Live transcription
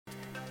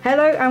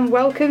Hello and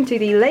welcome to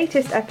the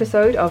latest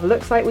episode of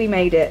Looks Like We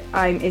Made It.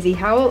 I'm Izzy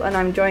Howell and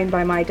I'm joined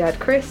by my dad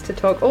Chris to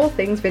talk all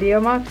things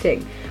video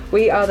marketing.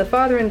 We are the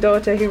father and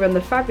daughter who run the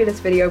fabulous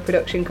video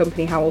production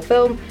company Howell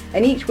Film,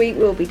 and each week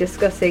we'll be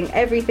discussing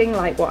everything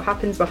like what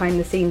happens behind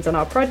the scenes on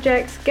our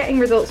projects, getting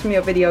results from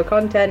your video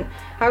content,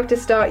 how to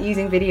start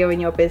using video in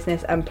your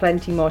business, and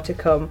plenty more to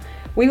come.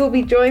 We will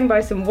be joined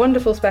by some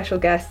wonderful special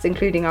guests,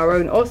 including our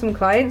own awesome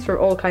clients from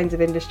all kinds of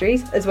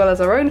industries, as well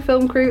as our own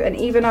film crew and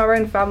even our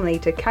own family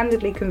to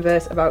candidly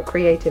converse about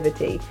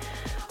creativity.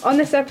 On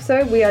this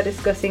episode, we are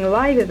discussing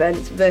live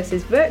events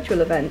versus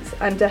virtual events,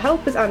 and to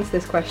help us answer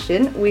this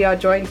question, we are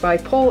joined by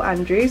Paul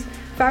Andrews,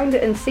 founder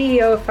and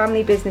CEO of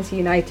Family Business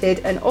United,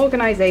 an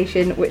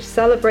organisation which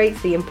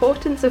celebrates the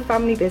importance of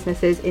family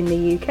businesses in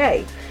the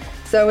UK.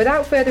 So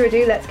without further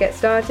ado, let's get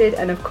started,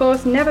 and of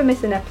course never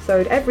miss an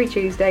episode every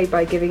Tuesday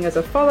by giving us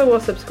a follow or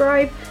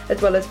subscribe,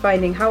 as well as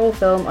finding Howell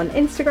Film on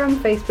Instagram,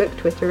 Facebook,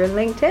 Twitter and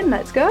LinkedIn.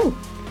 Let's go.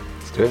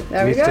 Let's do it.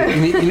 There we go.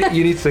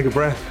 You need to take a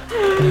breath.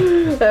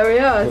 There we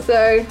are.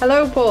 So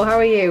hello Paul, how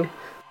are you?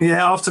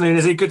 Yeah, afternoon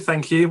Izzy, good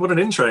thank you. What an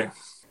intro.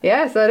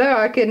 Yes, I know.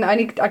 I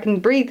can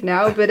breathe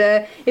now, but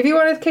if you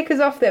want to kick us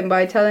off then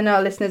by telling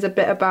our listeners a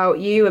bit about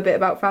you, a bit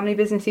about Family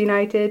Business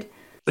United.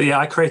 So yeah,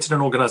 I created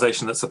an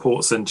organisation that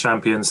supports and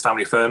champions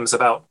family firms.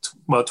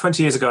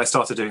 20 years ago I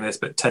started doing this,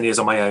 but 10 years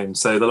on my own.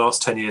 So the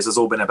last 10 years has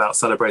all been about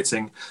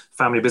celebrating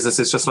family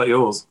businesses just like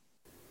yours.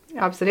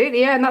 Absolutely,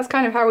 yeah. And that's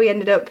kind of how we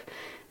ended up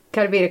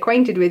kind of being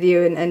acquainted with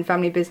you and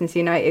Family Business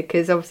United,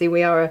 because obviously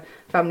we are a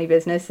family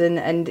business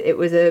and it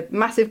was a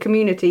massive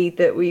community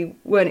that we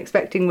weren't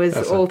expecting was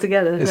all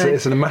together.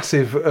 It's a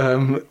massive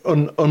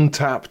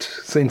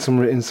untapped in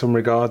some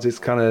regards. It's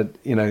kind of,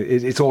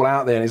 it's all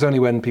out there, and it's only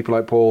when people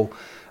like Paul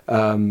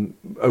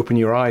open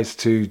your eyes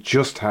to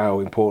just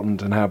how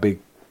important and how big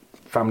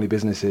family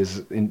business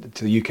is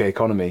to the UK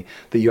economy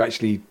that you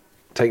actually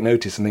take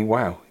notice and think,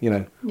 wow,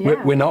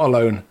 we're not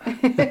alone.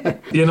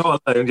 You're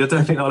not alone. You're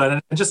definitely not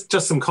alone. And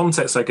just some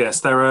context, I guess.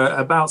 There are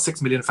about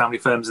 6 million family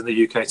firms in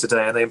the UK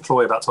today, and they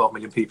employ about 12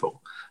 million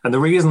people. And the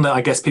reason that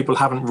I guess people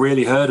haven't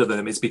really heard of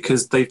them is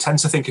because they tend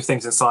to think of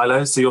things in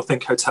silos. So you'll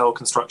think hotel,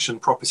 construction,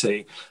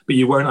 property, but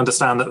you won't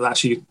understand that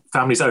actually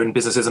families own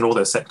businesses in all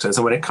those sectors.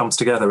 And when it comes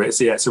together,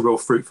 it's a real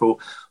fruitful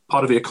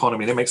part of the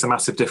economy, and it makes a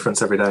massive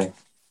difference every day.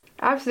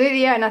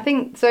 Absolutely, yeah. And I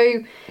think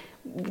so.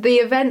 The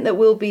event that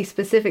we'll be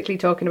specifically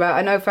talking about,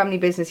 I know Family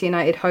Business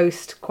United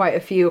host quite a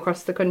few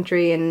across the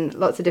country in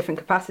lots of different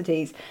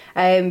capacities,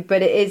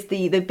 but it is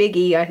the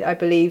biggie, I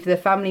believe, the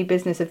Family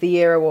Business of the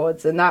Year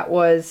Awards, and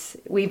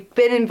we've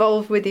been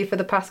involved with you for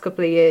the past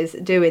couple of years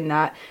doing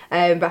that,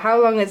 but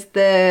how long has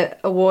the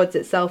awards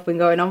itself been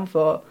going on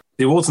for?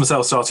 The awards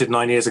themselves started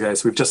 9 years ago,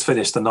 so we've just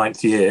finished the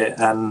 9th year,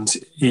 and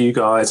you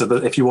guys,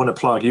 if you want to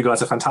plug, you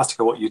guys are fantastic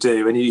at what you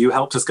do, and you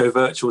helped us go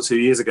virtual 2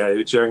 years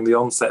ago during the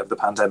onset of the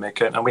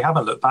pandemic, and we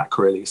haven't looked back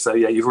really. So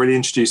yeah, you've really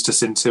introduced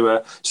us into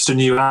just a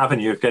new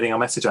avenue of getting our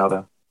message out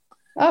there.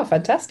 Oh,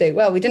 fantastic.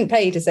 Well, we didn't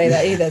pay you to say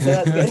that either,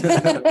 so that's good.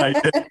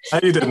 No,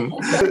 you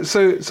didn't.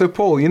 So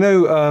Paul,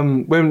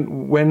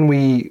 when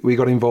we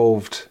got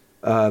involved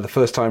the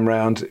first time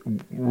round,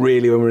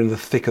 really when we were in the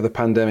thick of the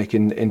pandemic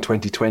in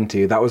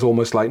 2020, that was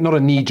almost like not a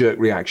knee-jerk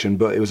reaction,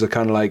 but it was a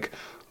kind of like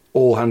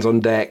all hands on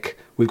deck,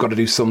 we've got to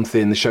do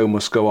something, the show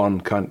must go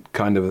on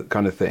kind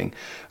of thing.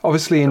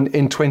 Obviously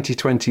in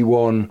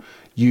 2021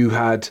 you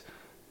had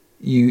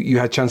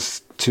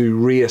chance to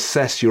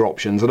reassess your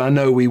options, and I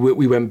know we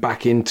went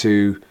back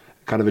into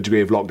kind of a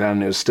degree of lockdown,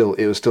 and it was still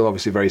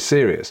obviously very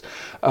serious,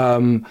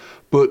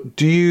 but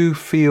do you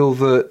feel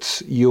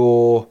that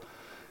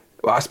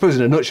I suppose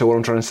in a nutshell, what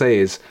I'm trying to say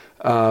is,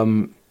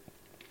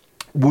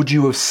 would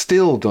you have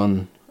still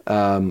done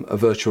a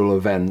virtual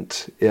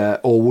event,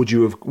 or would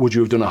you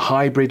have done a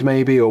hybrid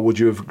maybe, or would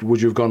you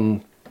have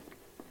gone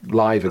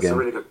live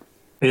again?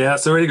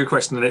 It's a really good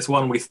question, and it's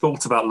one we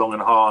thought about long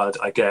and hard,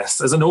 I guess.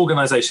 As an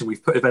organisation,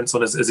 we've put events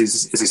on, as he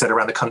said,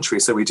 around the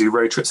country. So we do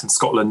road trips in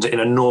Scotland in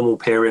a normal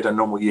period, a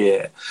normal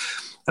year.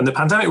 And the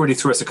pandemic really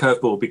threw us a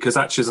curveball, because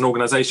actually as an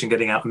organisation,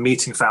 getting out and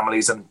meeting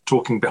families and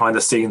talking behind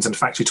the scenes and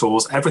factory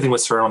tours, everything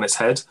was thrown on its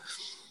head.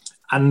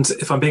 And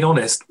if I'm being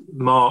honest,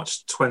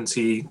 March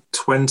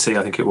 2020,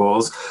 I think it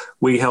was,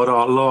 we held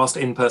our last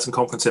in-person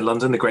conference in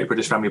London, the Great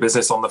British Family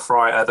Business, on the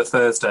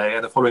Thursday,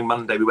 and the following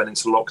Monday we went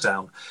into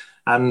lockdown.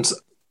 And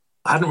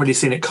I hadn't really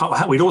seen it come.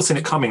 We'd all seen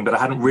it coming, but I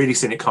hadn't really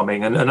seen it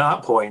coming. And at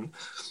that point,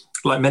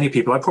 like many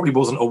people, I probably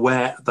wasn't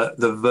aware that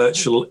the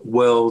virtual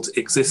world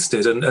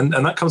existed. And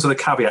that comes with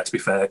a caveat, to be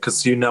fair,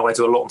 because I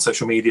do a lot on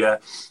social media,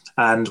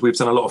 and we've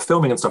done a lot of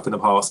filming and stuff in the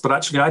past. But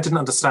actually, I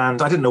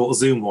didn't know what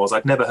Zoom was.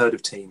 I'd never heard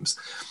of Teams.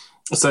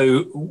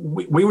 So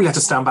we really had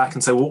to stand back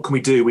and say, well, what can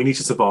we do? We need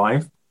to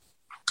survive.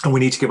 And we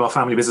need to give our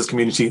family business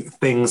community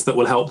things that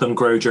will help them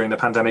grow during the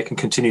pandemic and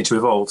continue to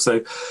evolve.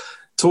 So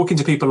talking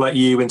to people like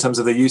you in terms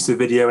of the use of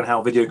video and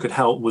how video could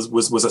help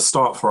was a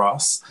start for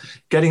us.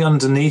 Getting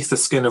underneath the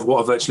skin of what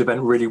a virtual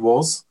event really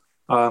was,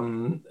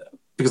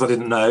 because I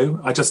didn't know.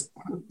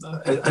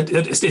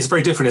 It's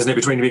very different, isn't it,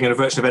 between being in a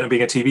virtual event and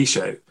being a TV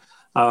show.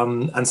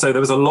 And so there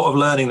was a lot of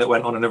learning that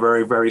went on in a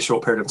very, very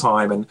short period of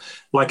time. And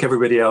like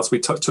everybody else, we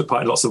took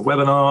part in lots of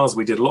webinars.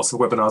 We did lots of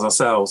webinars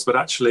ourselves, but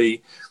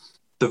actually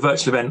the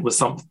virtual event was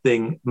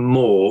something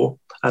more.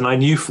 And I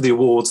knew for the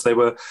awards, they're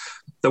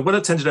well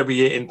attended every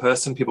year in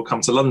person. People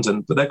come to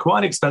London, but they're quite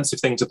an expensive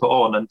thing to put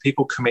on, and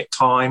people commit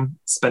time,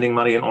 spending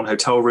money on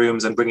hotel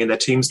rooms and bringing their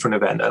teams to an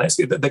event. And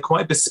they're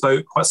quite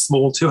bespoke, quite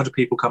small, 200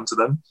 people come to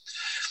them.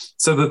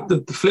 So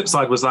the flip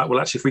side was that, well,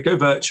 actually, if we go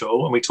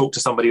virtual and we talk to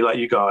somebody like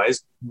you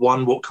guys,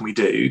 one, what can we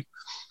do?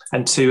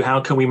 And two, how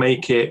can we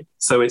make it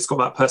so it's got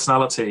that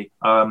personality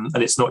and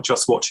it's not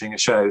just watching a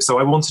show? So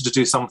I wanted to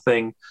do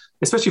something,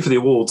 especially for the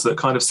awards, that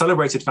kind of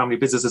celebrated family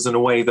businesses in a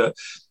way that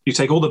you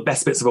take all the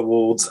best bits of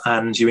awards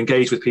and you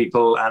engage with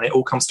people and it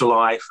all comes to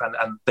life,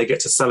 and they get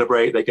to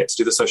celebrate, they get to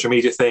do the social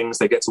media things,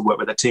 they get to work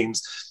with their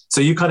teams.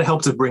 So you kind of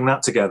help to bring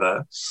that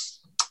together.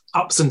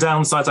 Ups and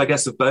downsides, I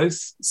guess, of both.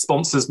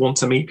 Sponsors want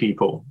to meet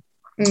people.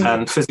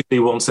 And physically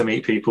want to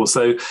meet people.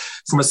 So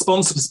from a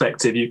sponsor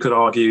perspective, you could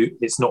argue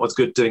it's not as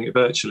good doing it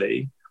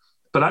virtually.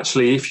 But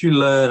actually, if you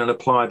learn and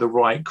apply the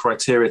right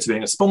criteria to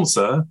being a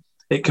sponsor,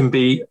 it can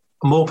be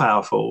more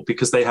powerful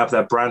because they have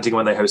their branding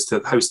when they host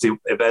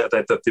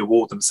the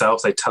award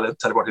themselves. They tell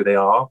everyone who they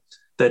are.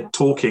 They're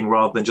talking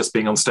rather than just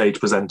being on stage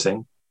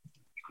presenting.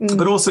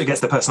 But also it gets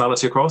their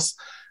personality across.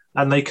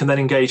 And they can then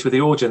engage with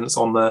the audience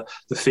on the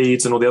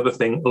feeds and all the other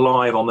thing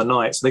live on the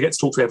night. So they get to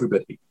talk to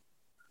everybody.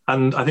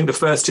 And I think the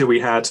first year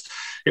we had,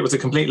 it was a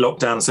complete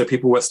lockdown. So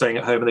people were staying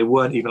at home and they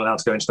weren't even allowed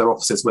to go into their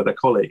offices with their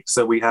colleagues.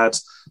 So we had,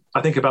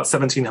 I think, about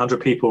 1,700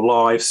 people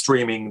live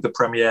streaming the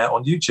premiere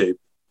on YouTube,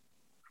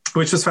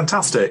 which was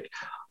fantastic.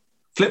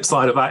 Flip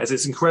side of that is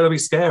it's incredibly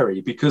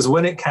scary because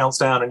when it counts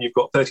down and you've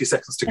got 30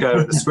 seconds to go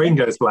and the screen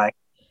goes blank,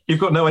 you've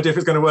got no idea if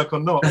it's going to work or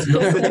not. So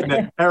you're sitting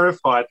there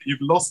terrified that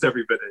you've lost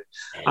everybody.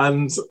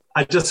 And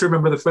I just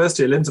remember the first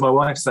year, Linda, my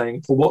wife,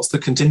 saying, well, what's the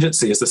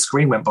contingency as the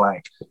screen went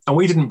blank? And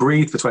we didn't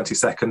breathe for 20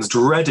 seconds,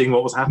 dreading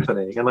what was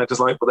happening. And I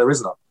just like, well, there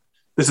is none.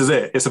 This is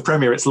it. It's a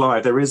premiere. It's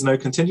live. There is no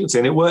contingency.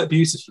 And it worked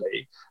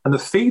beautifully. And the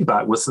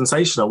feedback was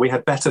sensational. We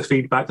had better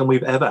feedback than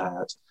we've ever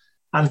had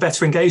and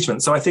better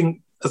engagement. So I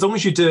think as long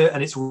as you do it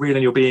and it's real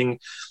and you're being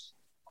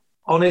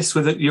honest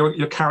with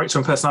your character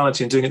and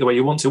personality and doing it the way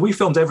you want to. We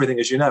filmed everything,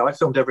 as you know. I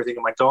filmed everything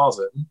in my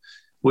garden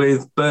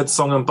with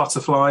birdsong and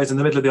butterflies in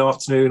the middle of the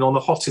afternoon on the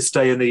hottest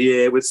day in the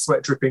year with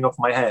sweat dripping off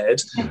my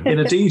head in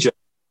a DJ.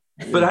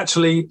 But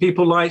actually,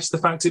 people liked the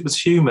fact it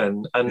was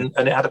human and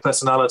it had a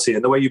personality,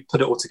 and the way you put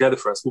it all together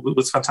for us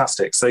was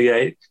fantastic. So,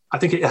 yeah, I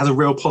think it has a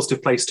real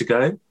positive place to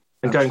go.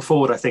 And going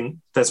forward, I think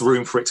there's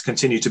room for it to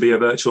continue to be a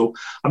virtual.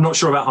 I'm not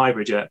sure about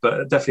hybrid yet,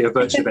 but definitely a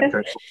virtual event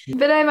going forward.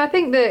 But I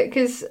think that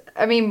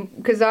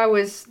because I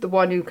was the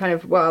one who I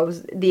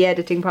was the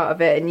editing part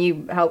of it, and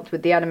you helped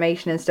with the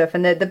animation and stuff.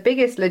 And the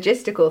biggest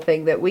logistical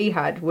thing that we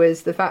had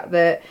was the fact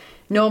that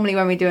normally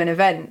when we do an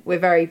event, we're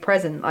very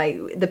present. Like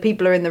the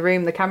people are in the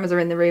room, the cameras are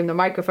in the room, the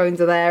microphones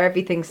are there,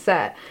 everything's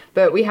set.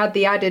 But we had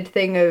the added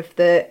thing of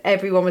that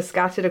everyone was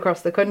scattered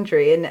across the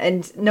country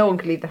and no one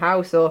could leave the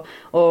house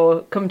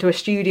or come to a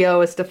studio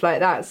or stuff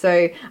like that.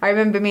 So I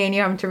remember me and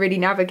you having to really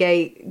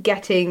navigate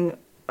getting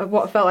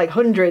what felt like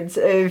hundreds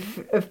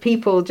of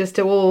people just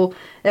to all.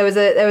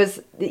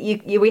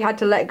 We had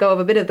to let go of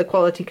a bit of the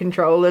quality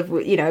control of,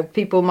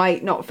 people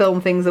might not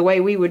film things the way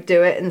we would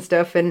do it and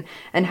stuff, and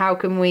how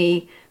can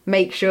we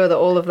make sure that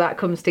all of that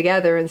comes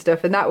together and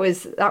stuff. And that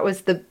was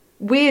the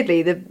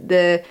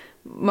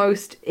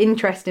most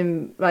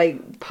interesting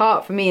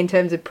part for me in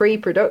terms of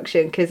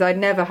pre-production, because I'd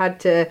never had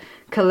to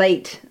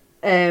collate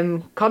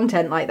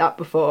content like that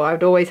before.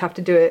 I'd always have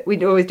to do it.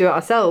 We'd always do it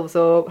ourselves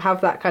or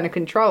have that kind of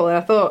control. And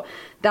I thought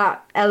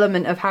that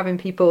element of having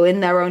people in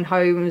their own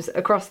homes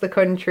across the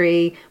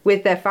country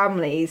with their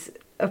families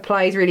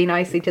applies really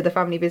nicely to the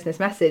family business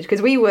message,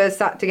 because we were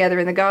sat together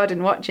in the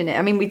garden watching it.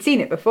 I mean, we'd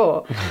seen it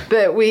before,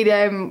 but we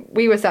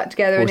were sat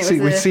together and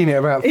we'd seen it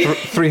about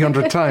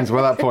 300 times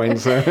by that point.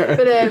 So.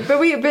 but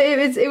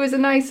it was a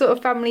nice sort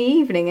of family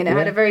evening, and it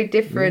had a very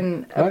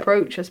different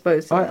approach, I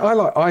suppose.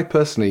 I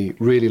personally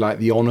really like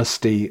the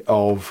honesty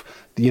of,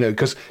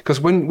 because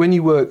when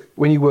you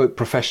work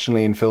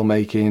professionally in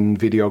filmmaking,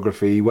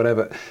 videography,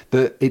 whatever,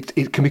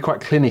 it can be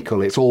quite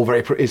clinical. It's all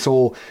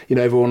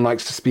everyone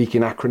likes to speak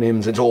in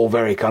acronyms. It's all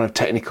very kind of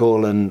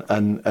technical and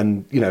I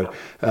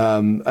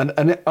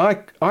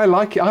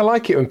like it. I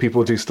like it when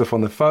people do stuff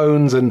on their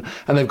phones and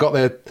they've got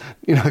their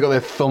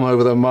thumb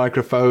over the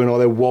microphone, or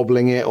they're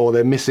wobbling it, or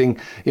they're missing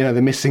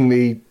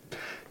the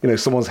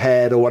someone's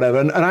head or whatever.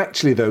 And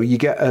actually though, you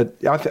get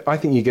I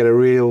think you get a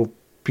real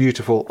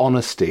beautiful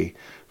honesty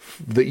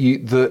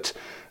that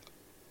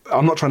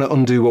I'm not trying to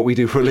undo what we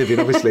do for a living,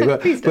 obviously,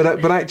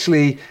 but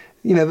actually,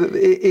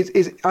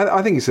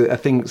 I think it's a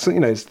thing. It's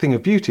a thing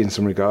of beauty in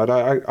some regard.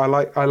 I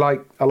like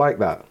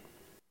that.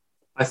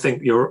 I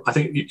think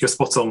you're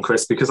spot on,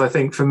 Chris, because I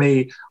think for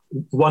me,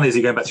 one is,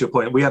 going back to your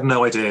point, we had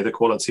no idea the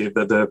quality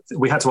of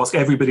we had to ask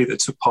everybody that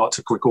took part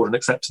to record an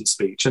acceptance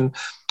speech. And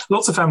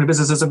lots of family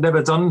businesses have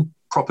never done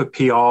proper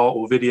PR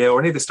or video or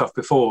any of this stuff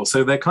before.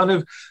 So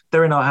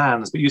they're in our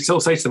hands, but you still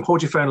say to them,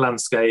 hold your phone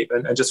landscape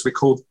and just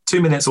record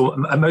 2 minutes or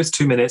at most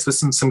 2 minutes with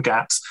some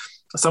gaps.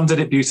 Some did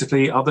it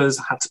beautifully. Others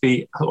had to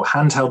be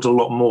handheld a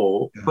lot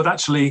more. Yeah. But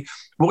actually,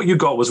 what you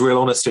got was real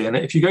honesty. And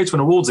if you go to an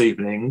awards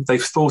evening,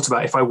 they've thought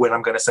about, if I win,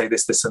 I'm going to say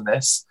this, this, and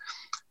this.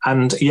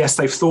 And yes,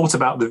 they've thought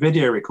about the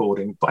video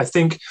recording. But I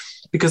think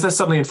because they're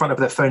suddenly in front of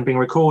their phone being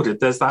recorded,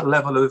 there's that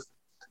level of,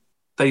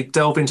 they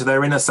delve into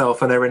their inner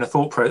self and their inner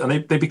thought process,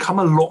 and they become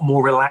a lot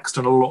more relaxed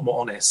and a lot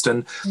more honest.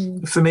 And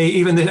for me,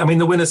 even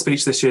the winner's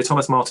speech this year,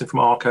 Thomas Martin from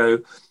Arco,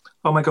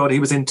 oh my God, he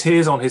was in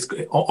tears on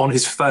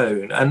his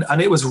phone,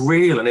 and it was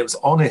real and it was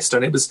honest,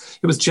 and it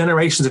was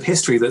generations of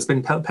history that's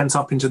been pent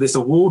up into this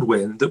award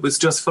win that was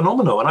just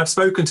phenomenal. And I've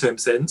spoken to him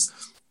since.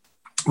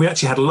 We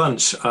actually had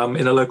lunch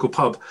in a local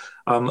pub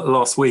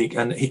last week,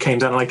 and he came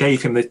down and I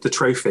gave him the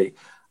trophy,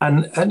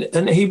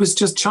 and he was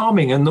just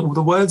charming, and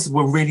the words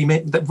were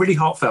really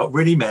heartfelt,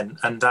 really meant.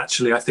 And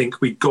actually, I think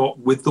we got,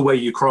 with the way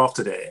you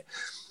crafted it,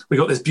 we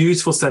got this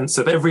beautiful sense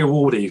of every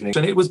award evening.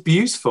 And it was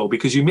beautiful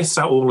because you missed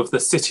out all of the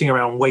sitting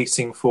around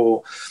waiting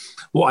for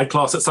what I'd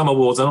class at some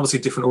awards, and obviously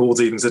different awards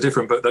evenings are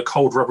different, but the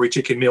cold rubbery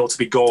chicken meal to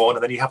be gone,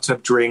 and then you have to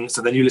have drinks,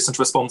 and then you listen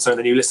to a sponsor, and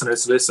then you listen.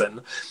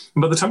 And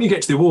by the time you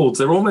get to the awards,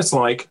 they're almost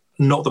like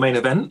not the main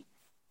event.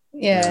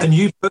 Yeah. And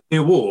you put the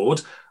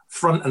award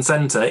front and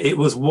centre. It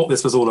was what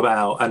this was all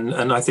about.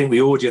 And I think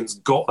the audience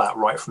got that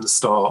right from the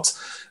start.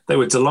 They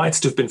were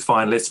delighted to have been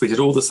finalists. We did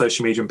all the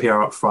social media and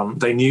PR up front.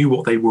 They knew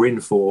what they were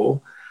in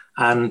for.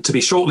 And to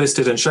be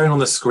shortlisted and shown on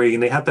the screen,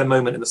 they had their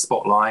moment in the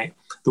spotlight.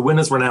 The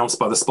winners were announced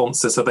by the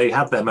sponsors, so they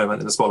had their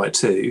moment in the spotlight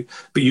too.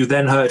 But you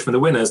then heard from the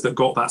winners that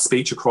got that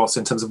speech across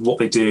in terms of what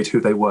they did, who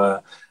they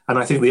were. And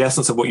I think the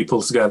essence of what you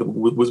pulled together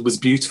was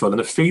beautiful, and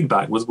the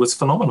feedback was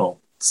phenomenal.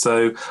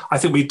 So I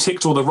think we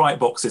ticked all the right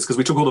boxes because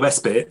we took all the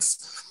best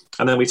bits,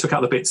 and then we took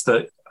out the bits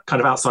that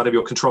kind of outside of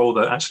your control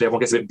that actually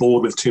everyone gets a bit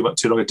bored with too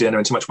long a dinner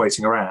and too much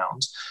waiting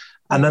around.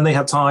 And then they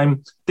had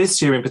time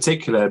this year in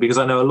particular, because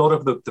I know a lot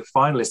of the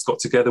finalists got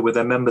together with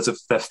their members of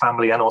their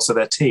family and also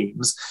their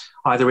teams,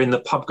 either in the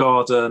pub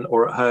garden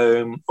or at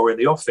home or in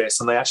the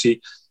office. And they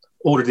actually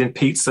ordered in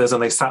pizzas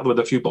and they sat with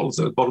a few bottles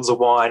of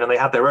wine, and they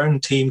had their own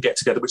team get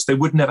together, which they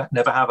would never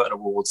have at an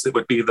awards. It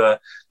would be the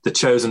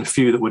chosen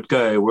few that would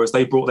go, whereas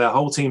they brought their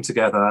whole team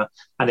together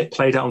and it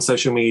played out on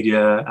social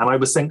media. And I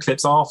was sent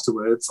clips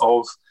afterwards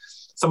of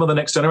some of the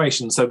next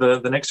generation. So the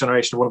next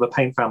generation, one of the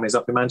paint families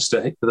up in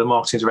Manchester, the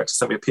marketing director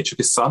sent me a picture of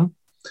his son,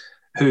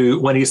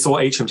 who, when he saw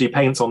HMG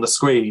Paints on the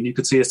screen, you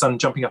could see his son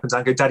jumping up and down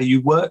and go, "Daddy,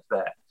 you work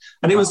there."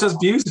 And it was just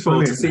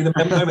beautiful to see the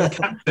moment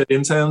captured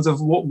in terms of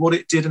what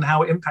it did and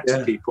how it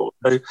impacted people.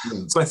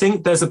 So I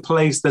think there's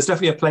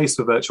definitely a place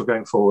for virtual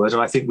going forward.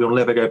 And I think we'll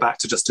never go back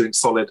to just doing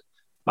solid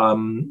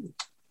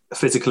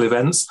physical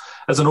events.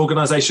 As an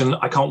organisation,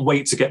 I can't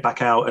wait to get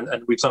back out,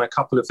 and we've done a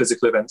couple of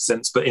physical events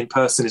since, but in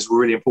person is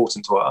really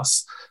important to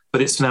us.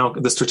 But it's now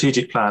the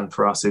strategic plan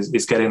for us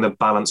is getting the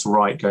balance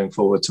right going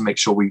forward to make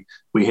sure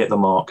we hit the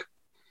mark.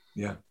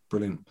 Yeah,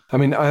 brilliant. I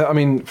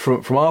mean,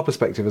 from our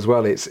perspective as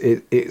well, it's.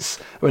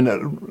 I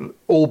mean,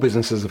 all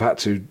businesses have had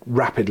to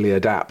rapidly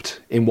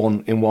adapt in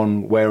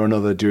one way or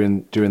another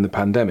during the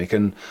pandemic,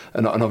 and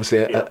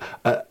obviously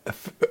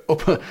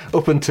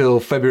up until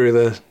February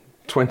the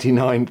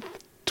 29th,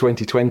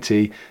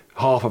 2020,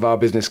 half of our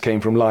business came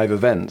from live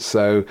events.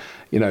 So,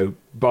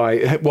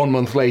 by 1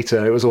 month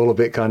later, it was all a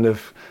bit kind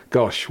of,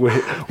 gosh,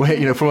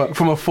 we're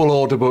from a full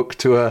order book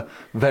to a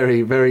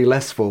very, very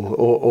less full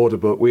order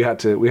book. We had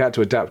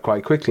to adapt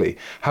quite quickly.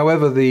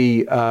 However,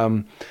 the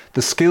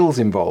skills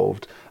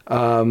involved,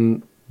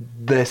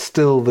 they're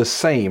still the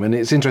same. And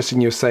it's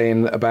interesting you're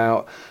saying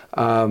about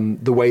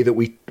the way that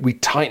we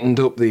tightened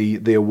up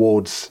the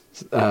awards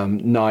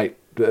night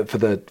for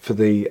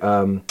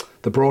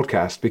the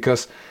broadcast,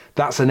 because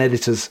that's an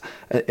editor's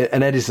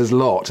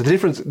lot.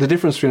 The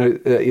difference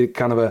between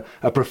kind of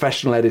a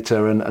professional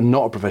editor and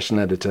not a professional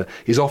editor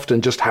is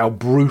often just how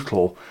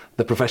brutal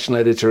the professional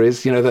editor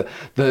is. The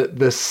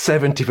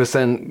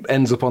 70%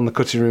 ends up on the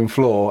cutting room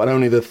floor, and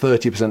only the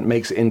 30%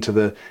 makes it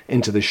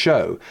into the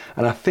show.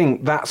 And I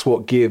think that's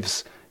what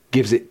gives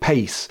it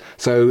pace.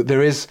 So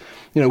there is,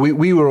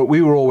 we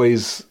were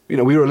always, we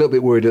were a little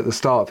bit worried at the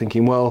start,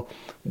 thinking, well,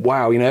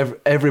 wow,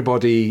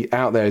 everybody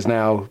out there is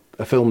now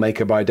a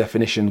filmmaker by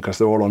definition, because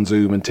they're all on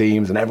Zoom and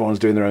Teams and everyone's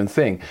doing their own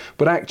thing.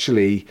 But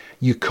actually,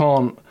 you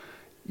can't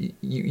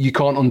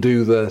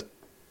undo the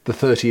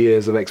 30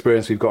 years of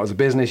experience we've got as a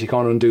business. You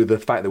can't undo the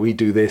fact that we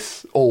do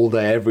this all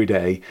day, every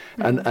day.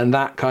 And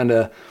that kind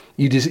of,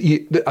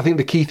 I think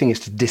the key thing is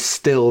to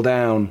distill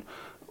down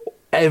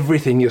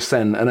everything you're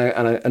sent.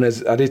 And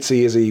as I did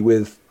see Izzy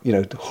with,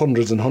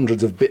 hundreds and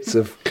hundreds of bits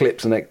of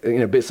clips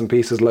and, bits and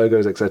pieces,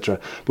 logos, etc.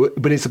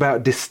 But it's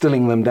about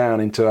distilling them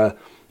down into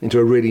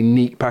a really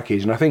neat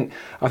package. And I think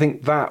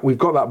that we've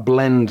got that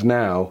blend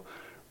now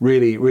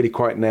really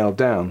quite nailed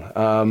down.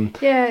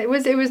 Yeah, it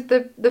was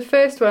the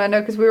first one, I know,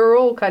 because we were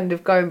all kind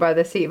of going by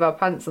the seat of our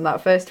pants on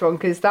that first one,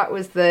 because that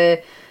was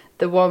the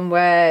one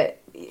where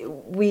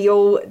we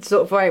all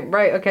sort of went,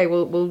 right, okay,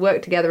 we'll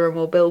work together and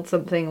we'll build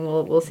something and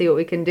we'll see what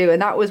we can do.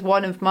 And that was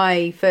one of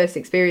my first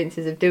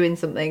experiences of doing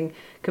something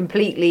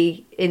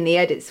completely in the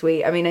edit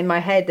suite. I mean, in my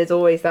head, there's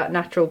always that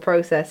natural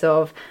process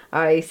of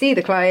I see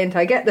the client,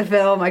 I get the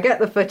film, I get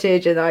the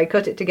footage, and I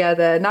cut it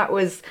together. And that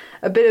was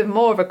a bit of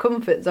more of a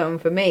comfort zone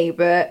for me.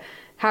 But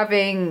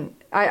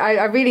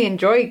I really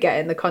enjoyed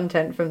getting the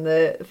content from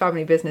the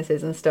family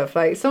businesses and stuff.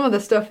 Like, some of the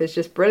stuff is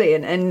just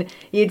brilliant, and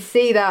you'd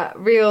see that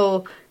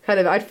real kind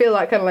of, I'd feel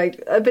like kind of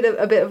like a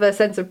bit of a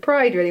sense of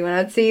pride really when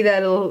I'd see their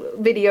little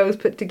videos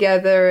put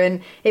together. And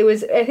I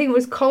think it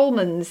was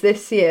Coleman's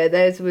this year.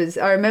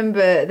 I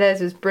remember theirs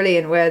was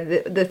brilliant,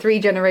 where the 3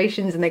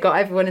 generations, and they got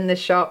everyone in the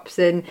shops,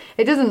 and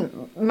it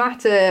doesn't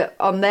matter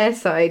on their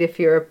side if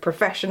you're a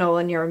professional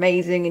and you're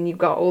amazing and you've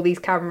got all these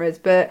cameras,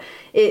 but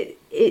my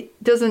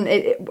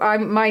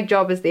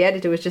job as the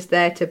editor was just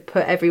there to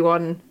put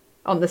everyone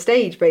on the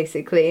stage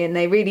basically, and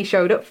they really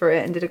showed up for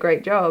it and did a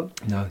great job.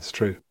 No, it's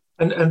true.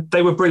 And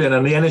they were brilliant,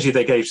 and the energy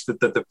they gave to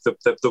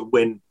the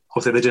win.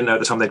 Obviously, they didn't know at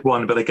the time they'd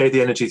won, but they gave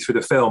the energy through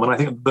the film. And I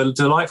think the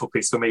delightful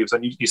piece for me was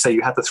when you say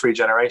you had the 3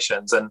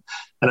 generations, and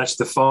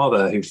actually the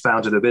father who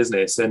founded the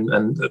business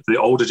and the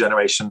older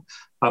generation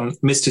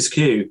missed his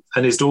cue,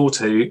 and his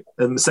daughter,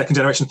 the second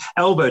generation,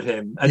 elbowed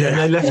him, and then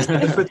they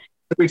left.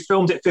 We'd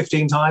filmed it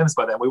 15 times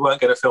by then. We weren't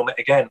going to film it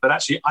again. But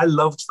actually, I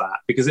loved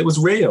that because it was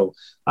real,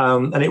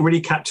 and it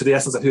really captured the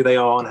essence of who they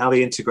are and how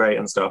they integrate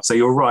and stuff. So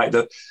you're right.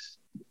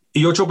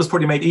 Your job was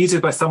probably made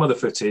easier by some of the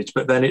footage,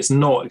 but then it's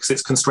not, because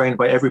it's constrained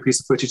by every piece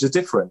of footage is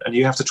different, and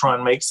you have to try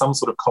and make some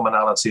sort of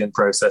commonality and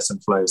process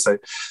and flow. So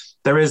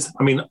there is,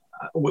 I mean,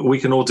 we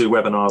can all do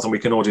webinars and we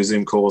can all do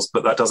Zoom calls,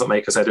 but that doesn't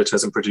make us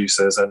editors and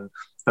producers. And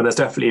there's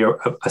definitely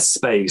a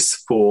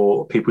space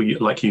for people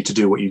like you to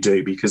do what you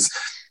do, because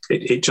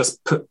it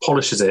just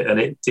polishes it, and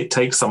it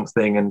takes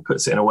something and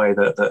puts it in a way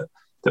that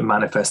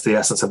manifests the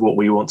essence of what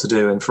we want to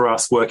do. And for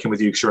us, working with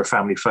you, because you're a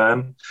family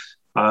firm,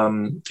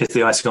 it's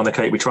the icing on the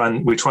cake. We try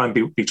and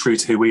be true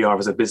to who we are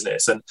as a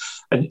business. And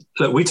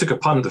look, we took a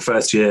punt the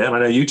first year, and I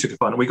know you took a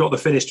punt, and we got the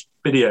finished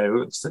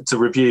video to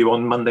review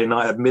on Monday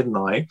night at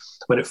midnight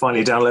when it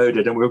finally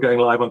downloaded, and we were going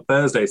live on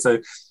Thursday. So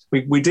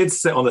we did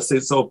sit on the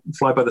seat, sort of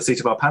fly by the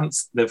seat of our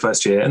pants the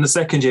first year. And the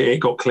second year it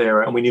got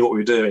clearer and we knew what we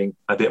were doing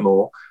a bit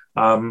more.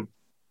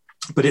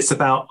 But it's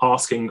about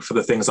asking for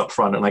the things up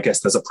front, and I guess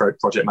there's a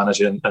project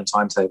manager and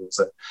timetable.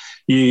 So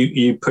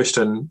you pushed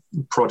and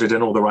prodded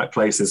in all the right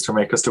places to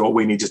make us do what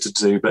we needed to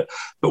do. But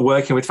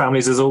working with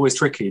families is always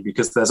tricky,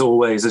 because there's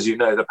always, as you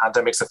know, the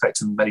pandemic's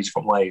affected in many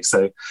different ways.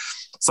 So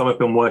some have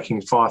been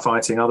working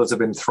firefighting, others have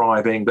been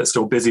thriving, but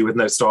still busy with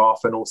no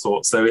staff and all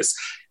sorts. So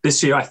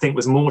this year I think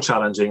was more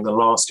challenging than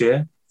last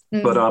year.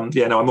 But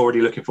I'm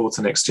already looking forward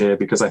to next year,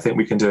 because I think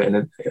we can do it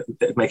and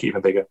make it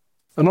even bigger.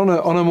 And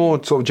on a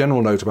more sort of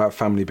general note about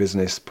family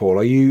business, Paul,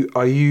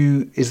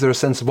 is there a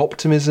sense of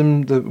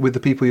optimism with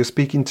the people you're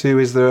speaking to?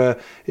 Is there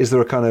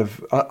a kind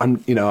of,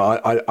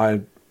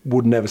 I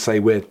would never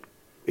say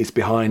it's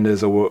behind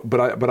us,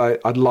 but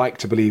I'd like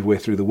to believe we're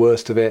through the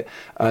worst of it,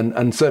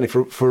 and certainly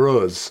for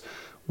us,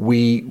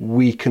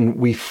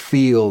 we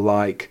feel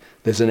like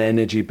there's an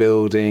energy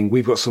building.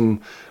 We've got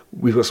some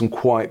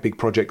quite big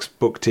projects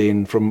booked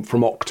in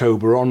from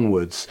October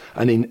onwards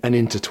and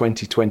into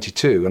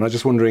 2022, and I'm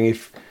just wondering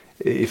if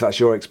that's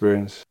your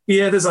experience.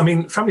 Yeah,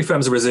 family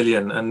firms are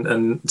resilient,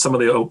 and some of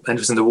the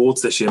entries in the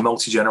awards this year,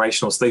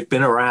 multi-generational, so they've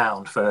been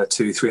around for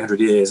 200-300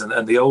 years,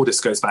 and the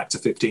oldest goes back to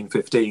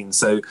 1515,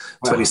 so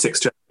wow.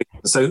 26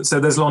 generations. So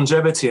there's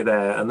longevity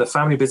there, and the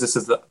family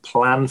businesses that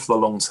plan for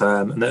the long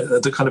term and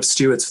the kind of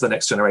stewards for the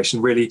next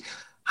generation really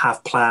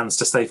have plans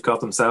to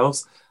safeguard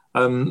themselves.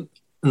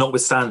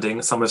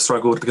 Notwithstanding, some have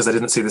struggled because they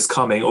didn't see this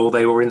coming, or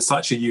they were in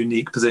such a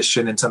unique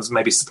position in terms of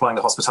maybe supplying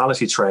the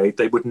hospitality trade,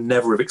 they would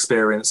never have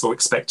experienced or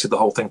expected the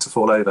whole thing to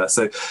fall over.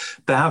 So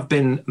there have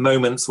been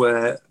moments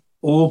where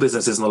all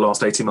businesses in the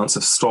last 18 months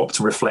have stopped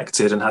and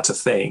reflected and had to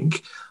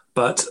think.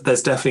 But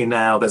there's definitely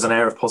there's an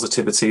air of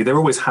positivity. There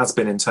always has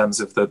been, in terms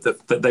of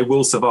that they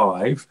will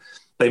survive.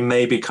 They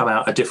may become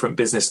out a different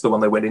business to the one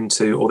they went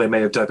into, or they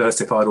may have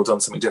diversified or done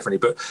something differently.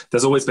 But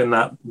there's always been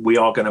that we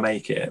are going to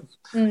make it.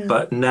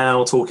 But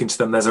now talking to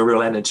them, there's a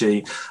real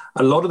energy.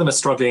 A lot of them are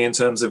struggling in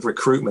terms of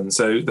recruitment.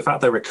 So the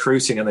fact they're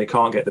recruiting and they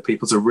can't get the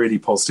people is a really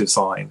positive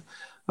sign.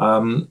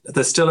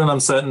 There's still an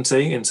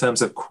uncertainty in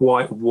terms of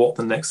quite what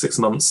the next 6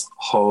 months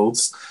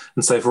holds.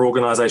 And so for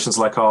organisations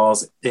like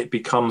ours, it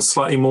becomes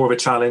slightly more of a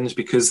challenge,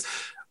 because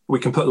we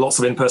can put lots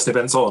of in-person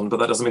events on, but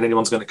that doesn't mean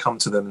anyone's going to come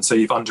to them. And so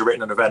you've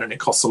underwritten an event and it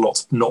costs a lot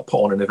to not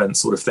put on an event,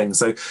 sort of thing.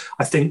 So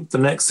I think the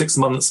next 6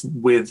 months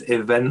with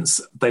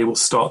events, they will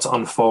start to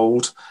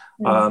unfold,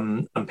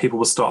 and people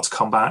will start to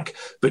come back.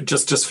 But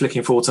just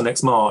flicking forward to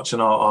next March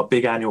and our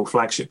big annual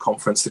flagship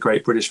conference, the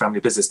Great British Family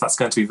Business, that's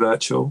going to be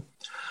virtual.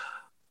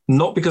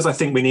 Not because I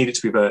think we need it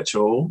to be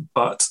virtual,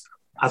 but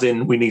as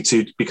in we need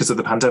to because of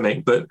the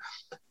pandemic, but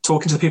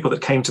talking to the people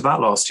that came to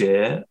that last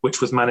year, which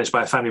was managed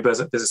by a family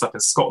business up in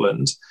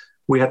Scotland,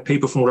 we had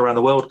people from all around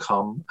the world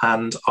come,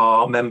 and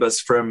our members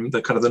from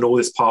the kind of the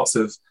northern parts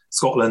of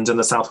Scotland and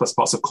the southwest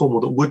parts of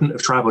Cornwall that wouldn't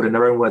have travelled, in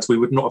their own words, we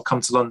would not have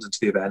come to London to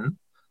the event,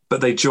 but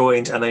they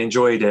joined and they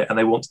enjoyed it, and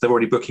they're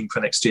already booking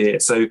for next year.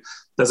 So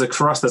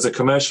for us, there's a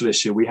commercial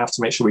issue. We have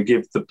to make sure we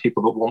give the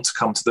people that want to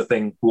come to the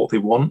thing what they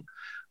want.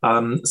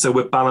 So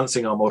we're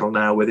balancing our model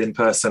now with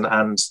in-person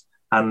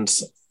and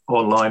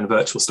online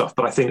virtual stuff.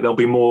 But I think there'll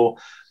be more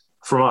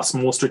from us,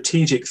 more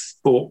strategic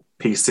thought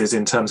pieces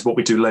in terms of what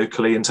we do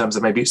locally, in terms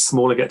of maybe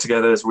smaller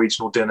get-togethers,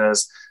 regional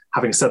dinners.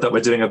 Having said that,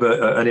 we're doing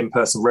an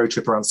in-person road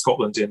trip around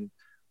Scotland in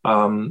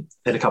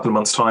a couple of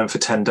months' time for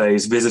 10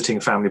 days, visiting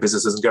family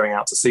businesses and going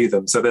out to see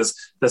them. So there's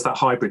that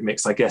hybrid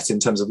mix, I guess, in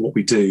terms of what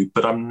we do.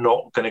 But I'm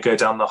not going to go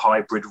down the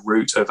hybrid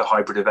route of a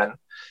hybrid event,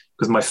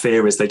 because my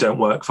fear is they don't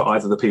work for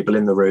either the people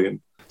in the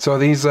room. So are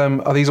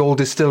these all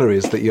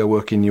distilleries that you're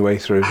working your way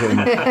through?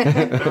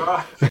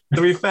 To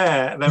be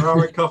fair, there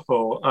are a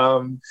couple.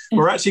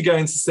 We're actually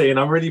going to see, and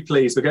I'm really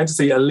pleased, we're going to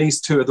see at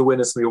least 2 of the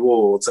winners from the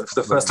awards. And for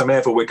the first time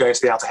ever, we're going to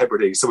the Outer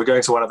Hebrides. So we're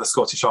going to one of the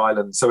Scottish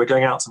islands. So we're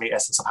going out to meet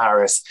Essence of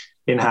Harris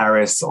in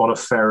Harris on a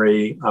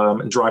ferry,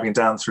 and driving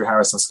down through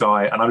Harris and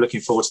Skye. And I'm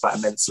looking forward to that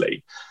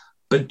immensely.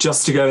 But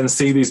just to go and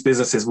see these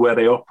businesses where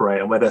they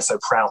operate and where they're so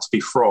proud to be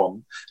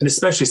from, and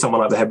especially someone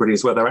like the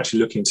Hebrides, where they're actually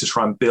looking to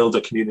try and build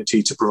a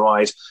community to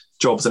provide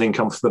jobs and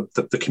income for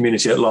the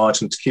community at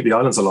large and to keep the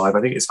islands alive,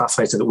 I think it's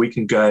fascinating that we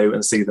can go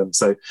and see them.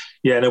 So,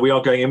 yeah, no, we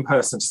are going in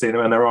person to see them,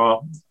 and there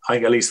are, I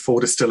think, at least 4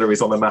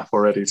 distilleries on the map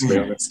already, to be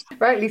honest.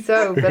 Rightly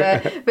so,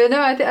 but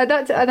no,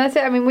 that's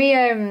it. I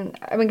mean,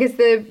 because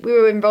we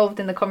were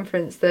involved in the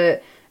conference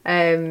that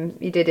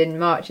you did in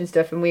March and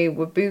stuff, and we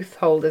were booth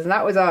holders, and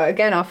that was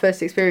our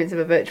first experience of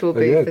a virtual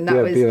booth, and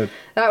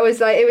that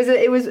was like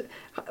it was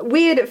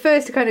weird at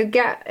first to kind of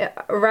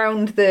get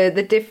around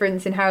the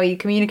difference in how you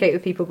communicate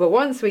with people, but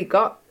once we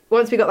got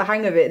the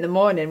hang of it in the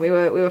morning, we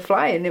were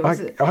flying. It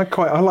was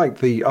I like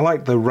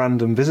the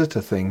random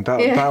visitor thing.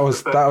 That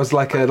was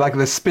like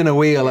the spin a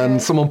wheel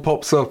and someone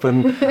pops up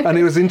and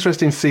it was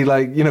interesting to see,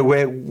 like, you know,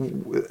 where,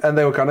 and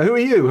they were kind of, who are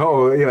you?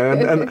 Oh, you know,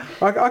 and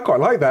I quite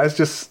like that. It's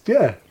just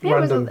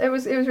random. It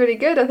was really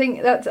good. I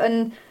think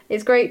and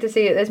it's great to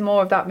see that there's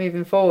more of that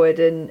moving forward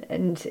and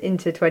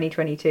into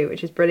 2022,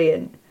 which is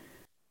brilliant.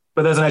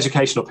 But there's an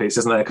educational piece,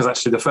 isn't there? Because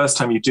actually the first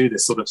time you do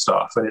this sort of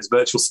stuff, and it's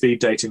virtual speed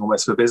dating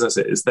almost for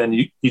businesses, then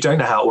you don't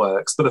know how it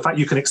works. But the fact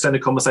you can extend a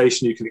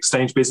conversation, you can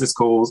exchange business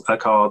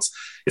cards,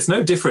 it's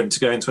no different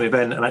to going to an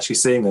event and actually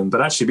seeing them.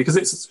 But actually, because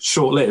it's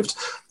short-lived,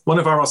 one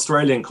of our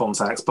Australian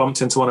contacts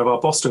bumped into one of our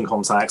Boston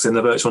contacts in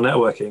the virtual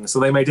networking. So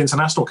they made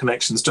international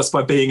connections just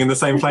by being in the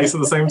same place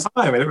at the same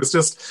time. And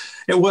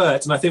it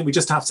worked. And I think we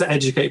just have to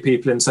educate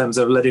people in terms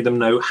of letting them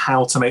know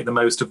how to make the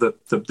most of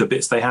the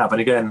bits they have. And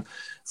again,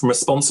 from a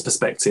sponsor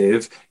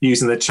perspective,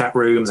 using the chat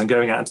rooms and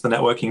going out into the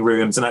networking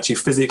rooms and actually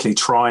physically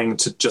trying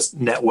to just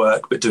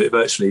network but do it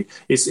virtually,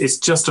 it's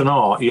just an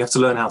art. You have to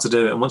learn how to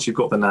do it, and once you've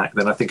got the knack,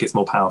 then I think it's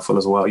more powerful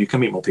as well. You can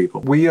meet more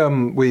people. We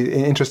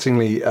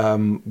interestingly,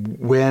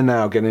 we're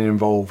now getting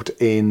involved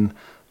in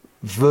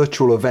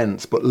virtual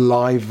events, but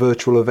live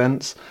virtual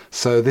events.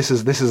 So this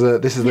is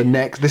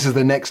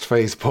the next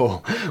phase, Paul,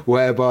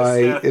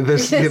 whereby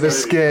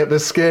the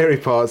scary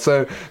part.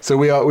 So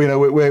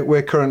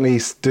we're currently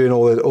doing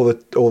all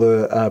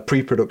the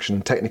pre-production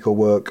and technical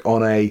work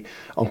on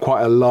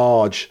quite a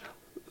large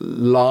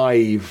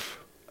live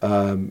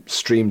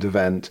streamed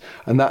event,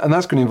 and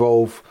that's going to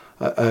involve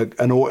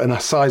a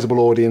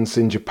sizable audience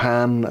in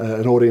Japan,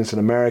 an audience in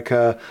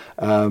America,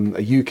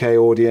 a UK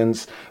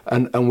audience,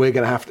 and we're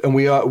going to have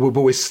to,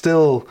 but we're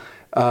still,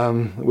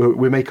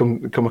 we may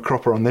come a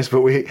cropper on this,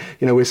 but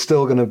we're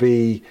still going to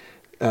be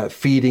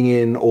feeding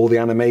in all the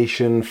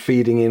animation,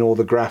 feeding in all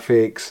the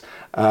graphics,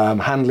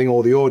 handling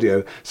all the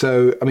audio.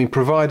 So,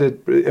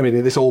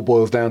 this all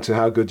boils down to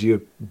how good your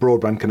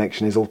broadband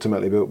connection is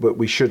ultimately, but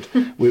we should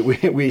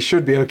we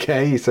should be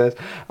okay, he says.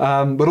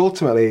 But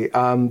ultimately,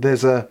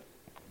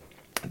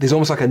 there's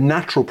almost like a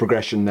natural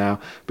progression now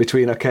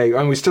between,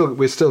 and we're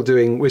still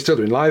doing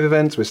live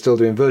events, we're still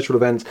doing virtual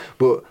events,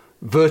 but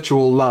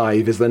virtual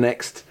live is the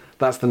next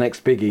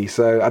biggie.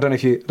 So I don't know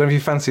if you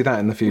fancy that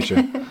in the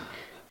future.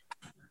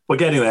 We're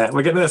getting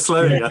there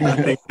slowly. I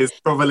think is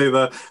probably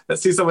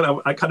let's see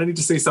someone. I kind of need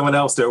to see someone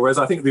else do it. Whereas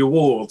I think the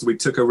awards, we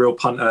took a real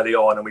punt early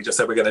on and we just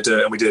said we're going to do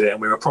it, and we did it, and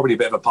we were probably a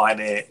bit of a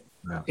pioneer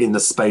in the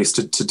space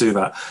to do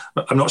that.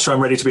 I'm not sure I'm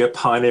ready to be a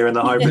pioneer in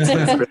the hybrid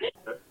space.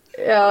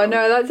 Oh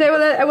no, that's it.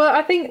 Well,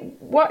 I think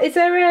what is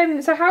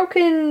there? So how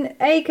can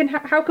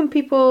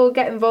people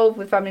get involved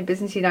with Family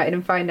Business United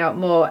and find out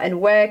more?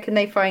 And where can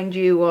they find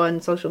you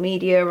on social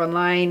media,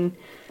 online?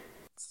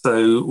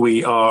 So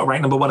we are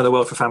ranked number 1 in the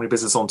world for family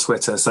business on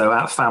Twitter. So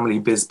at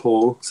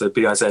FamilyBizPaul, so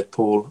BIZ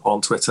Paul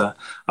on Twitter.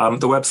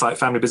 The website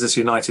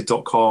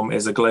familybusinessunited.com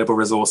is a global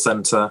resource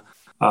centre.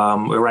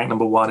 We're ranked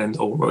number one in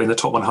the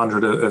top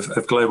 100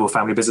 of global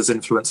family business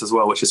influence as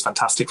well, which is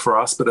fantastic for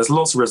us. But there's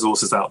lots of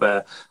resources out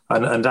there,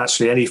 and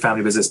actually any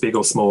family business, big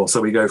or small. So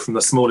we go from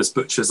the smallest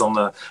butchers on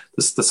the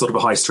sort of a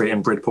high street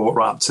in Bridport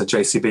right up to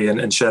JCB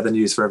and share the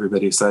news for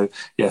everybody. So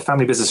yeah,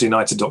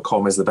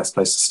 familybusinessunited.com is the best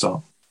place to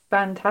start.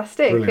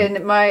 Fantastic. Brilliant.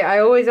 And I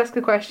always ask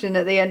a question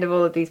at the end of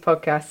all of these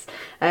podcasts.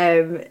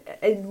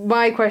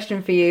 My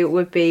question for you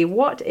would be,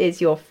 what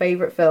is your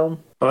favourite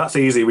film? Well, that's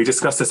easy. We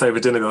discussed this over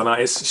dinner the other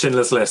night. It's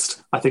Schindler's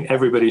List. I think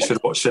everybody should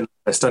watch Schindler's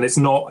List, and it's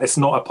not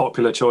a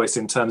popular choice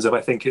in terms of,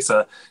 I think it's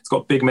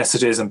got big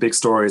messages and big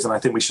stories, and I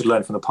think we should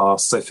learn from the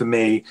past. So for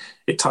me,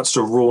 it touched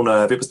a raw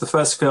nerve. It was the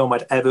first film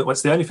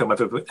it's the only film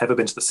I've ever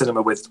been to the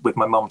cinema with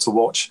my mum to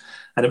watch,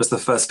 and it was the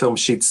first film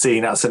she'd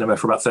seen at a cinema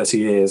for about 30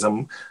 years,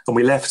 and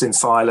we left in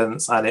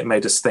silence, and it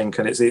made us think,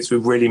 and it's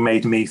really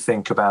made me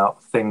think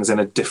about things in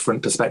a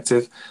different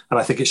perspective, and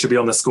I think it should be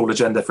on the school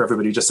agenda for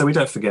everybody, just so we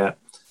don't forget.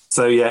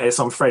 So yeah,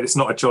 I'm afraid it's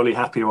not a jolly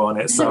happy one.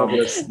 It's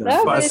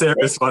quite a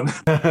serious one.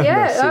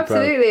 Yeah,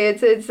 absolutely.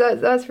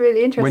 That's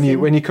really interesting.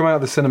 When you come out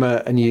of the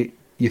cinema and you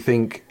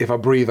think, if I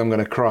breathe, I'm going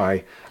to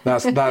cry.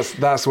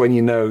 That's when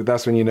you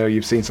know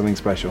you've seen something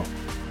special.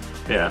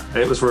 Yeah,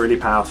 it was really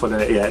powerful,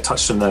 and it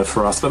touched a nerve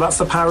for us. But that's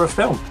the power of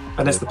film,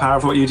 and it's the power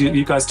of what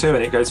you guys do,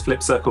 and it goes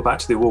flip circle back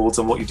to the awards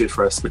and what you did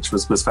for us, which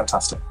was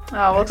fantastic.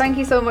 Oh, well, thank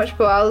you so much,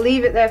 Paul. I'll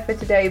leave it there for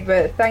today,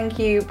 but thank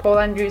you, Paul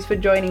Andrews, for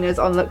joining us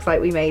on Looks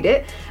Like We Made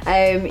It.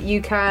 You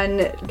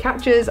can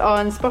catch us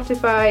on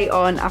Spotify,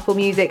 on Apple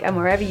Music, and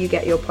wherever you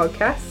get your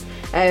podcasts.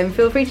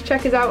 Feel free to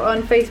check us out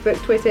on Facebook,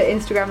 Twitter,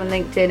 Instagram and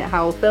LinkedIn at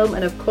Howell Film,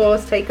 and of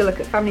course take a look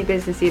at Family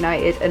Business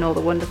United and all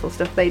the wonderful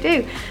stuff they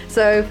do.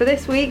 So for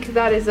this week,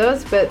 that is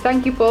us, but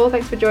thank you, Paul.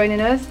 Thanks for joining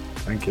us.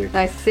 Thank you.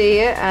 Nice to see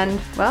you, and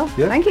well,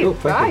 thank you.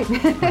 Cool, thank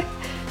Bye. you.